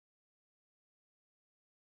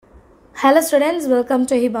Hello students, welcome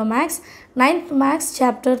to Hiba Max. 9th Max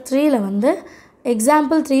chapter 3 ல வந்து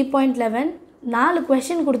example 3.11 4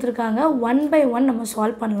 question கொடுத்திருக்காங்க. one by one நம்ம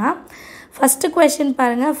solve பண்ணலாம். First question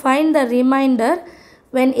பாருங்க, find the remainder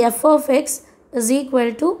when f of x is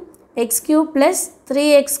equal to x cube plus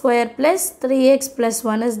 3x square plus 3x plus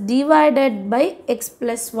 1 is divided by x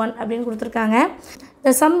plus 1 அப்படின்னு கொடுத்திருக்காங்க.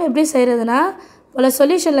 இந்த sum எப்படி செய்யறதுனா போல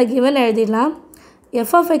சொல்யூஷன்ல given எழுதிடலாம்.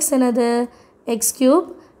 f of x என்னது x cube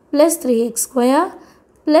plus 3x square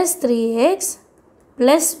plus 3x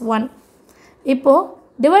plus 1 இப்போ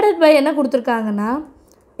divided by என்ன கொடுத்திருக்காங்கன்னா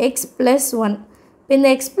x plus 1 இந்த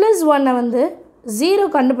x plus 1 வந்து 0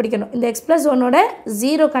 கண்டுபிடிக்கணும் இந்த x plus 1 ஓட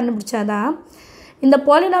 0 கண்டுபிடிச்சாதான் இந்த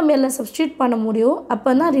பாலினாமியல்ல சப்ஸ்டிட்யூட் பண்ண முடியும்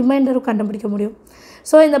அப்பதான் ரிமைண்டரும் கண்டுபிடிக்க முடியும்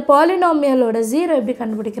சோ இந்த பாலினாமியலோட 0 எப்படி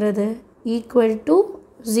கண்டுபிடிக்கிறது equal to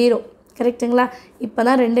 0 கரெக்ட்டுங்களா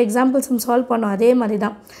இப்போதான் ரெண்டு எக்ஸாம்பிள்ஸ் நம்ம சால்வ் பண்ணோம் அதே மாதிரி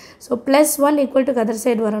தான் so plus 1 equal to other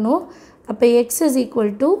side வரணும் அப்போ எக்ஸ் இஸ்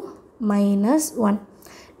ஈக்குவல் டு -1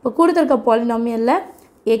 இப்போ கொடுத்துருக்க பாலினாமியலில்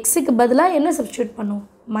எக்ஸுக்கு பதிலாக என்ன சப்ஸ்டியூட் பண்ணும்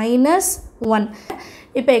 -1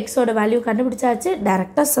 இப்போ எக்ஸோட வேல்யூ கண்டுபிடிச்சாச்சு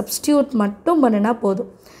டைரெக்டாக சப்ஸ்டியூட் மட்டும் பண்ணினா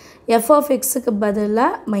போதும் எஃப் ஆஃப் எக்ஸுக்கு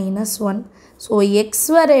பதிலாக -1 ஸோ எக்ஸ்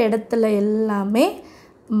வர இடத்துல எல்லாமே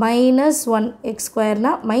 -1 X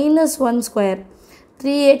ஸ்கொயர்னா -1 square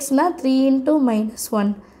 3x na 3 into -1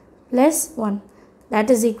 plus 1 that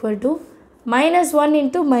is equal to -1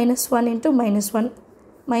 into -1 into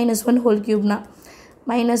 -1 whole cube na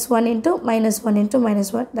 -1 into -1 into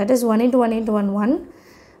 -1 that is 1 into 1 into 1 1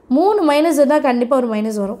 மூணு மைனஸ் இருந்தால் கண்டிப்பாக ஒரு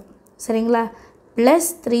மைனஸ் வரும் சரிங்களா ப்ளஸ்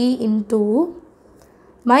 3 into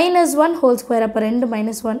 -1 whole square அப்போ ரெண்டு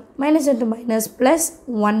 -1 minus into minus plus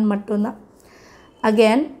 1 மட்டும்தான்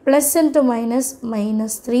again plus into minus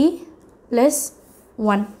 -3 plus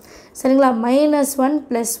 1 சரிங்களா -1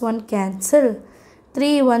 plus 1 cancel 3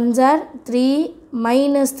 ones are 3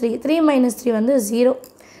 3 வந்து 0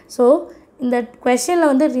 so இந்த questionல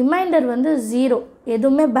வந்து remainder வந்து 0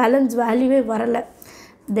 எதுவுமே balance value வரல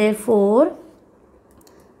therefore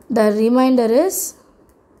the remainder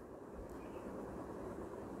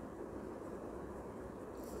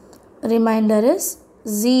is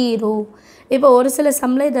zero இப்போ ஒரு சில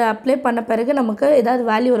சம்ல இத அப்ளை பண்ண பிறகு நமக்கு ஏதாவது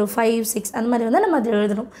வேல்யூ ஒரு 5 6 அந்த மாதிரி வந்து நம்ம அத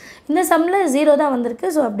எழுதணும் இந்த சம்ல 0 தான் வந்திருக்கு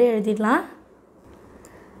சோ அப்படியே எழுதிடலாம்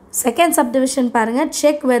செகண்ட் சப்டிவிஷன் பாருங்க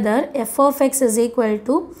check whether f of x is equal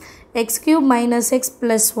to x cube minus x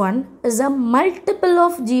plus 1 is a multiple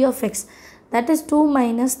of g of x that is 2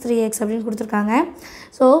 minus 3x அப்படினு கொடுத்திருக்காங்க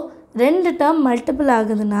சோ ரெண்டு டேர்ம் மல்டிபிள்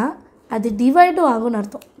ஆகுதுனா அது டிவைடும் ஆகும்னு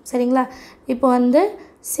அர்த்தம் சரிங்களா இப்போ வந்து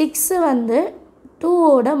 6 வந்து 2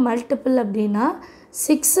 ஓட மல்டிபிள் அப்படினா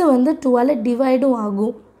 6 வந்து 2 ஆல டிவைடும்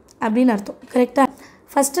ஆகும் அப்படினு அர்த்தம் கரெக்ட்டா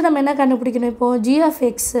ஃபர்ஸ்ட் நம்ம என்ன கண்டுபிடிக்கணும் இப்போ g of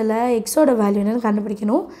x ல x ஓட வேல்யூ என்னன்னு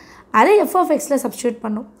கண்டுபிடிக்கணும் அதை f of x ல சப்ஸ்டிட்யூட்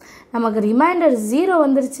பண்ணனும் நமக்கு reminder 0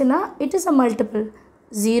 வந்துருச்சுனா it is a multiple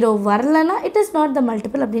 0 வரலனா it is not the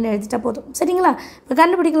multiple அப்படினு எழுதிட்டா போதும் சரிங்களா இப்போ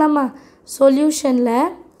கண்டுபிடிக்கலாமா சொல்யூஷன்ல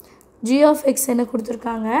g of x என்ன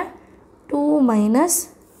கொடுத்திருக்காங்க 2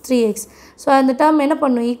 3x so அந்த டேர்ம் என்ன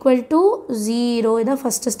பண்ணும் equal to 0 இதான்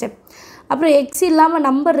ஃபர்ஸ்ட் ஸ்டெப் அப்புறம் x இல்லாம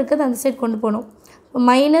நம்பர் இருக்குது அந்த சைடு கொண்டு போணும்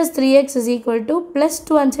 -3x is equal to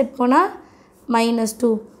 +2 அந்த சைடு போனா -2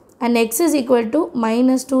 and x is equal to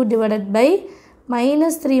 -2 divided by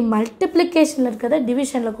 -3 மல்டிப்ளிகேஷன்ல இருக்கத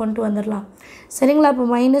டிவிஷன்ல கொண்டு வந்துறலாம் சரிங்களா அப்ப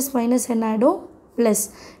மைனஸ் என்ன ஆயிடும் பிளஸ்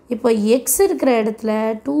இப்போ x இருக்கிற இடத்துல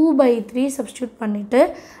 2/3 சப்ஸ்டிட்யூட் பண்ணிட்டு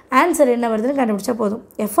ஆன்சர் என்ன வருதுன்னு கண்டுபிடிச்சா போதும்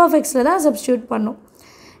f of x ல தான் சப்ஸ்டிட்யூட் பண்ணனும்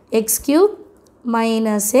x cube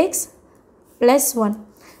minus x plus 1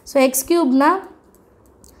 so x cube na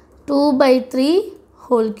 2/3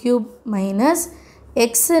 whole cube minus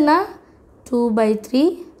x na 2/3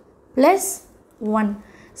 plus 1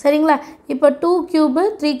 சரிங்களா இப்போ 2 cube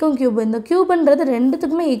 3 க்கும் cube இந்த cubeன்றது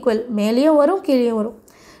ரெண்டுத்துக்குமே ஈக்குவல் மேலேயும் வரும் கீழேயும் வரும்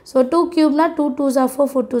so 2 cube na 2 2s are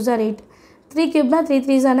 4 4 2s are 8 3 cube na 3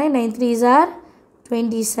 3s are 9 9 3s are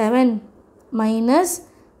 27 minus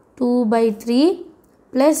 2/3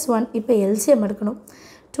 plus 1 இப்போ LCM எடுக்கணும்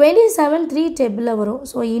 27 3 டேபிள்ல வரும்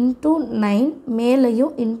சோ into 9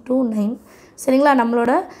 மேலையும் into 9 சரிங்களா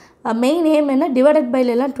நம்மளோட மெயின் எய்ம் என்ன டிவைடட்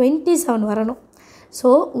பைல எல்லாம் 27 வரணும் சோ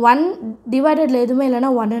 1 டிவைடட்ல எதுமே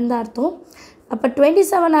இல்லனா 1 ன்னு தான் அர்த்தம் அப்ப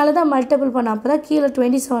 27 ஆல தான் மல்டிபிள் பண்ணா அப்பதான் கீழ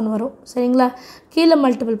 27 வரும் சரிங்களா கீழ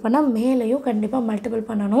மல்டிபிள் பண்ணா மேலையும் கண்டிப்பா மல்டிபிள்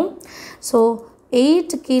பண்ணனும் சோ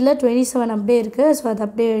 8 கீழ 27 அப்படியே இருக்கு சோ அத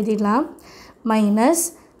அப்படியே எழுதிடலாம் minus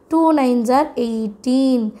 2 9s are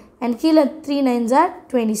 18 and கீழ 3 9s are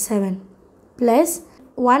 27 plus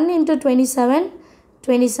 1 into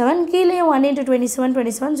 27 கீழே 1 into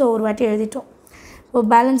 27 so ஒரு வாட்டி எழுதிட்டோம் இப்போ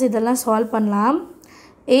பேலன்ஸ் இதெல்லாம் சால்வ் பண்ணலாம்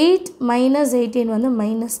 8 minus 18 வந்து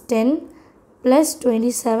 -10 plus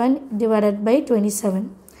 27 divided by 27.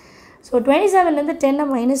 So 27 10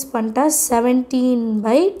 minus பண்ணிட்டா 17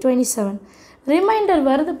 by 27. Remainder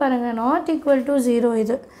வருது பாருங்க, not equal to 0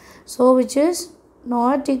 இது. So which is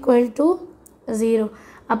not equal to 0.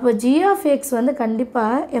 அப்போ g of x வந்து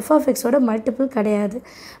கண்டிப்பாக f of x ஓட மல்டிபிள் கிடையாது.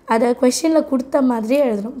 அதை கொஸ்டினில் கொடுத்த மாதிரியே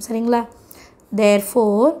எழுதணும், சரிங்களா?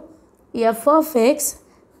 Therefore f of x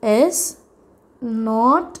is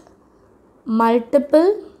not multiple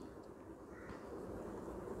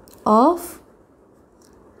of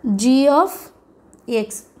g of x.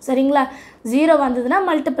 சரிங்களா? 0 வந்ததுன்னா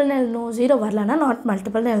மல்டிபிள்னு எழுதணும், 0 வரலன்னா நாட்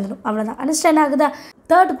மல்டிபிள்னு எழுதணும், அவ்வளோதான். அண்டர்ஸ்டாண்ட் ஆகுதா?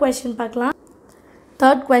 தேர்ட் கொஸ்டின் பார்க்கலாம்.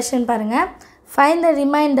 தேர்ட் கொஸ்டின் பாருங்கள். Find the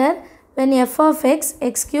reminder when f of x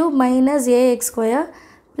x cube minus ax square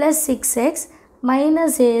plus 6x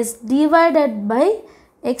minus a is divided by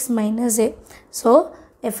x minus a. So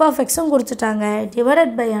f of xம் கொடுத்துட்டாங்க,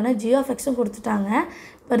 divided by ஆனால் g of xம் கொடுத்துட்டாங்க.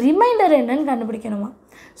 இப்போ reminder என்னன்னு கண்டுபிடிக்கணுமா?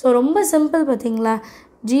 So ரொம்ப simple பார்த்தீங்களா?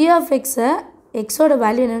 g of xை எக்ஸோட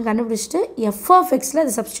value என்னென்னு கண்டுபிடிச்சிட்டு f of xயில்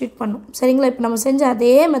அதை சப்ஸ்டியூட் பண்ணும், சரிங்களா? இப்போ நம்ம செஞ்ச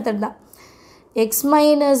அதே மெத்தட் தான். x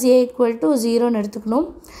minus a equal to 0ன்னு எடுத்துக்கணும்.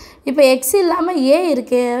 இப்போ எக்ஸ் இல்லாமல் ஏ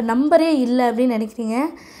இருக்கு, நம்பரே இல்லை அப்படின்னு நினைக்கிறீங்க.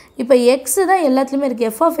 இப்போ எக்ஸு தான் எல்லாத்துலேயுமே இருக்குது,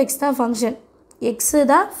 எஃப் ஆஃப் எக்ஸ் தான் ஃபங்க்ஷன், எக்ஸு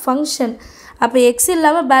தான் ஃபங்க்ஷன். அப்போ எக்ஸ்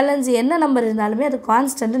இல்லாமல் பேலன்ஸ் என்ன நம்பர் இருந்தாலுமே அது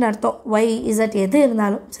கான்ஸ்டன்ட்னு அர்த்தம், ஒய் இசட் எது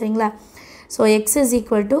இருந்தாலும், சரிங்களா? So X is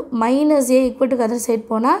equal to minus A equal to other side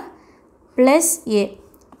போனால் ப்ளஸ் ஏ.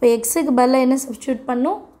 இப்போ எக்ஸுக்கு பதிலாக என்ன சப்ஸ்டியூட்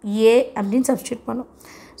பண்ணும்? ஏ அப்படின்னு சப்ஸ்டியூட் பண்ணும்.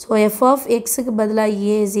 ஸோ எஃப் ஆஃப் எக்ஸுக்கு பதிலாக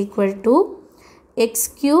ஏ is equal to X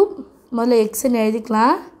cube, முதல்ல எக்ஸுன்னு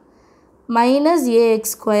எழுதிக்கலாம், minus ax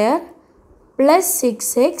square plus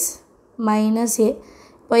 6x minus a.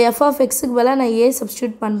 இப்போ f of xக்கு பதிலாக நான் a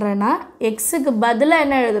substitute பண்ணுறேன்னா xக்கு பதிலாக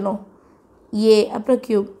என்ன எழுதணும்? a, அப்புறம்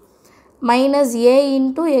cube minus a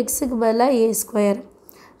into xக்கு பதிலாக a square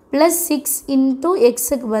plus 6 into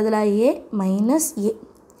xக்கு பதிலாக a minus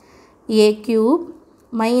a cube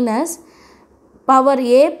minus power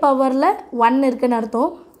a பவரில் 1 இருக்குன்னு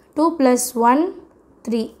அர்த்தம், 2 plus 1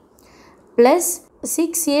 3 plus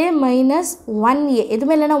 6a minus 1a,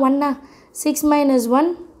 எதுவுமே இல்லைனா 1 6 minus 1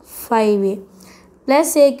 5a plus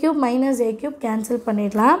a cube minus a cube cancel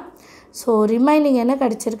பண்ணிடலாம். ஸோ ரிமைனிங் என்ன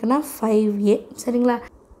கிடச்சிருக்குன்னா 5a, சரிங்களா?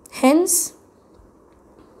 hence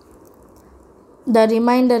the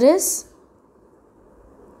remainder is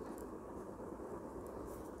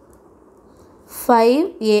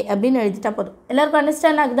 5a அப்படின்னு எழுதிட்டா போதும். எல்லாருக்கும்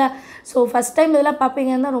அண்டர்ஸ்டாண்ட் ஆகுதா? ஸோ ஃபஸ்ட் டைம் இதெல்லாம்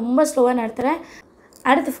பார்ப்பீங்கன்னா ரொம்ப ஸ்லோவாக நடத்துகிறேன்.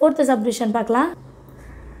 அடுத்து ஃபோர்த்து சப்டிவிஷன் பார்க்கலாம்.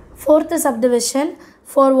 Fourth subdivision,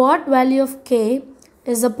 for what value of k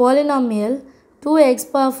is the polynomial 2x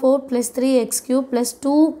power 4 plus 3x cube plus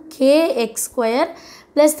 2kx square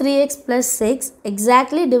plus 3x plus 6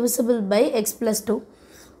 exactly divisible by x plus 2.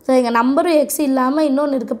 So எங்கள் நம்பரும் X இல்லாமல்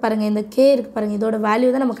இன்னொன்று இருக்குது பாருங்கள், இந்த கே இருக்குது பாருங்கள், இதோட வேல்யூ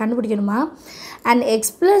தான் நம்ம கண்டுபிடிக்கணுமா. அண்ட்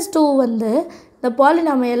எக்ஸ் ப்ளஸ் 2 வந்து இந்த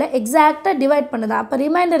பாலினாமியலை எக்ஸாக்டாக டிவைட் பண்ணுது. அப்போ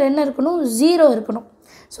ரிமைண்டர் என்ன இருக்கணும்? 0 இருக்கணும்.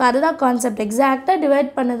 ஸோ அதுதான் கான்செப்ட். எக்ஸாக்டாக டிவைட்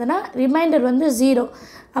பண்ணுதுன்னா ரிமைண்டர் வந்து 0.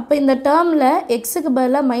 அப்போ இந்த டேர்மில் எக்ஸுக்கு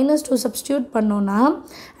பதிலாக -2 சப்ஸ்டியூட் பண்ணோன்னா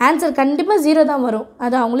ஆன்சர் கண்டிப்பாக 0 தான் வரும்.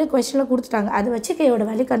 அது அவங்களே கொஸ்டினில் கொடுத்துட்டாங்க, அதை வச்சு கேயோட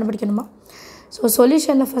வேல்யூ கண்டுபிடிக்கணுமா. ஸோ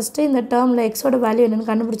சொல்யூஷனில் ஃபஸ்ட்டு இந்த டேர்மில் எக்ஸோட வேல்யூ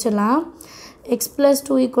என்னென்னு கண்டுபிடிச்சிடலாம். x plus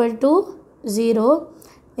 2 equal to 0,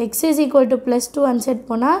 x is equal to plus 2 unset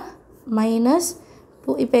போனால்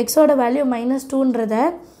 -2. இப்போ எக்ஸோட வேல்யூ -2ன்றத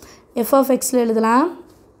f of xயில் எழுதலாம்.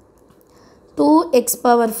 2x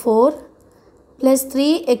power 4 plus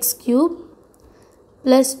 3x cube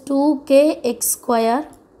plus 2kx square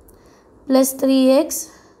plus 3x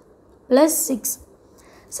plus 6.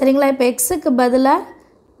 சரிங்களா? இப்போ எக்ஸுக்கு பதிலாக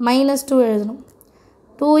 -2 எழுதணும்.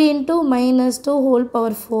 2 into -2 whole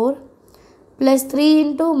power 4 plus 3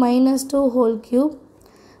 into -2 whole cube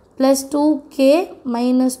plus 2k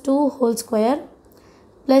 -2 whole square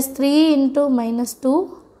plus 3 into -2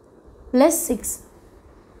 plus 6.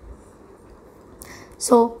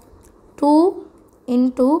 So 2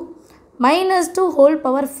 into -2 whole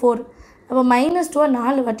power 4. அப்போ -2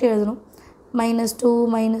 4 வாட்டி எழுதணும். -2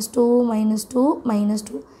 -2 -2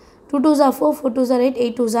 -2 2 2s are 4 4 2s are 8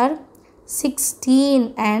 8 2s are 16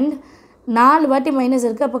 and 4 வாட்டி minus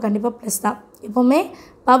இருக்குது, அப்போ கண்டிப்பாக ப்ளஸ் தான். எப்போவுமே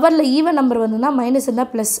பவரில் ஈவன் நம்பர் வந்துன்னா மைனஸ்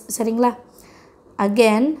இருந்தால் ப்ளஸ், சரிங்களா?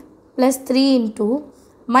 அகெயின் ப்ளஸ் 3 into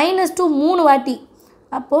 -2 3 வாட்டி,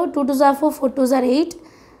 அப்போது 2 2s are 4 4 2s are 8,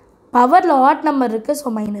 பவரில் ஆட் நம்பர் இருக்குது, so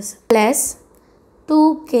minus plus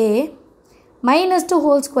 2k -2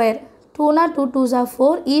 whole square, 2 2 2s are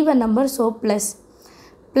 4 even number, so plus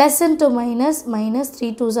plus into minus minus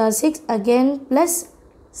 3 2s are 6 again plus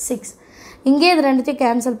 6. இங்கே இது ரெண்டுத்தையும்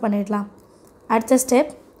cancel பண்ணிடலாம். அடுத்த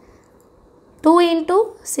step 2 into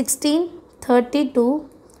 16 32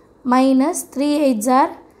 minus 3 8s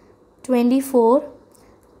are 24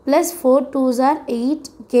 plus 4 2s are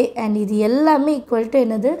 8k and இது எல்லாமே equal to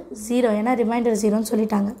என்னது 0 ஏன்னா reminder 0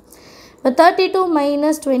 சொல்லிட்டாங்க. இப்போ 32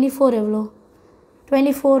 minus 24 எவ்வளோ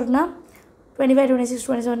 24னா 25 26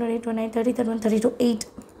 27 28 29 30 31 32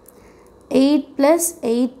 8 plus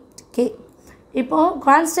 8k இப்போ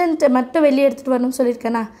கான்ஸ்டன்ட் மட்டும் வெளியே எடுத்துகிட்டு வரணும்னு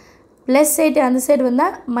சொல்லியிருக்கேன்னா ப்ளஸ் 8 அந்த சைடு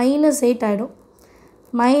வந்தால் மைனஸ் 8 ஆகிடும்.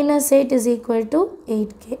 minus 8 is equal to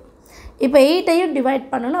 8k. இப்போ 8ஐயும் டிவைட்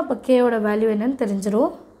பண்ணணும். அப்போ கேவோட வேல்யூ என்னன்னு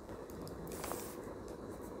தெரிஞ்சிடும்.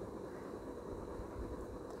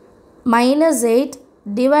 minus 8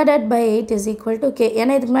 divided by 8 is equal to k.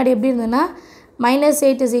 ஏன்னா இதுக்கு முன்னாடி எப்படி இருந்ததுன்னா minus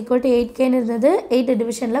 8 is equal to 8kன்னு இருந்தது. 8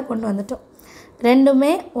 டிவிஷனில் கொண்டு வந்துட்டோம்.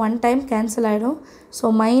 ரெண்டுமே ஒன் டைம் கேன்சல் ஆகிடும். So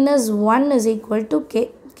minus 1 is equal to k.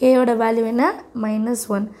 கேயோட value என்ன minus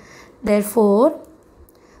 1. therefore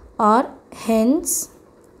or hence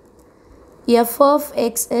f of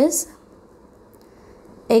x is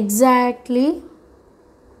exactly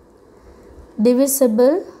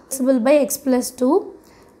divisible by x plus 2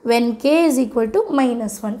 when k is equal to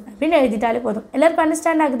minus 1 அப்படின்னு எழுதிட்டாலே போதும். எல்லாருக்கும்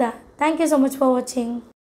அண்டர்ஸ்டாண்ட் ஆகுதா? Thank you so much for watching.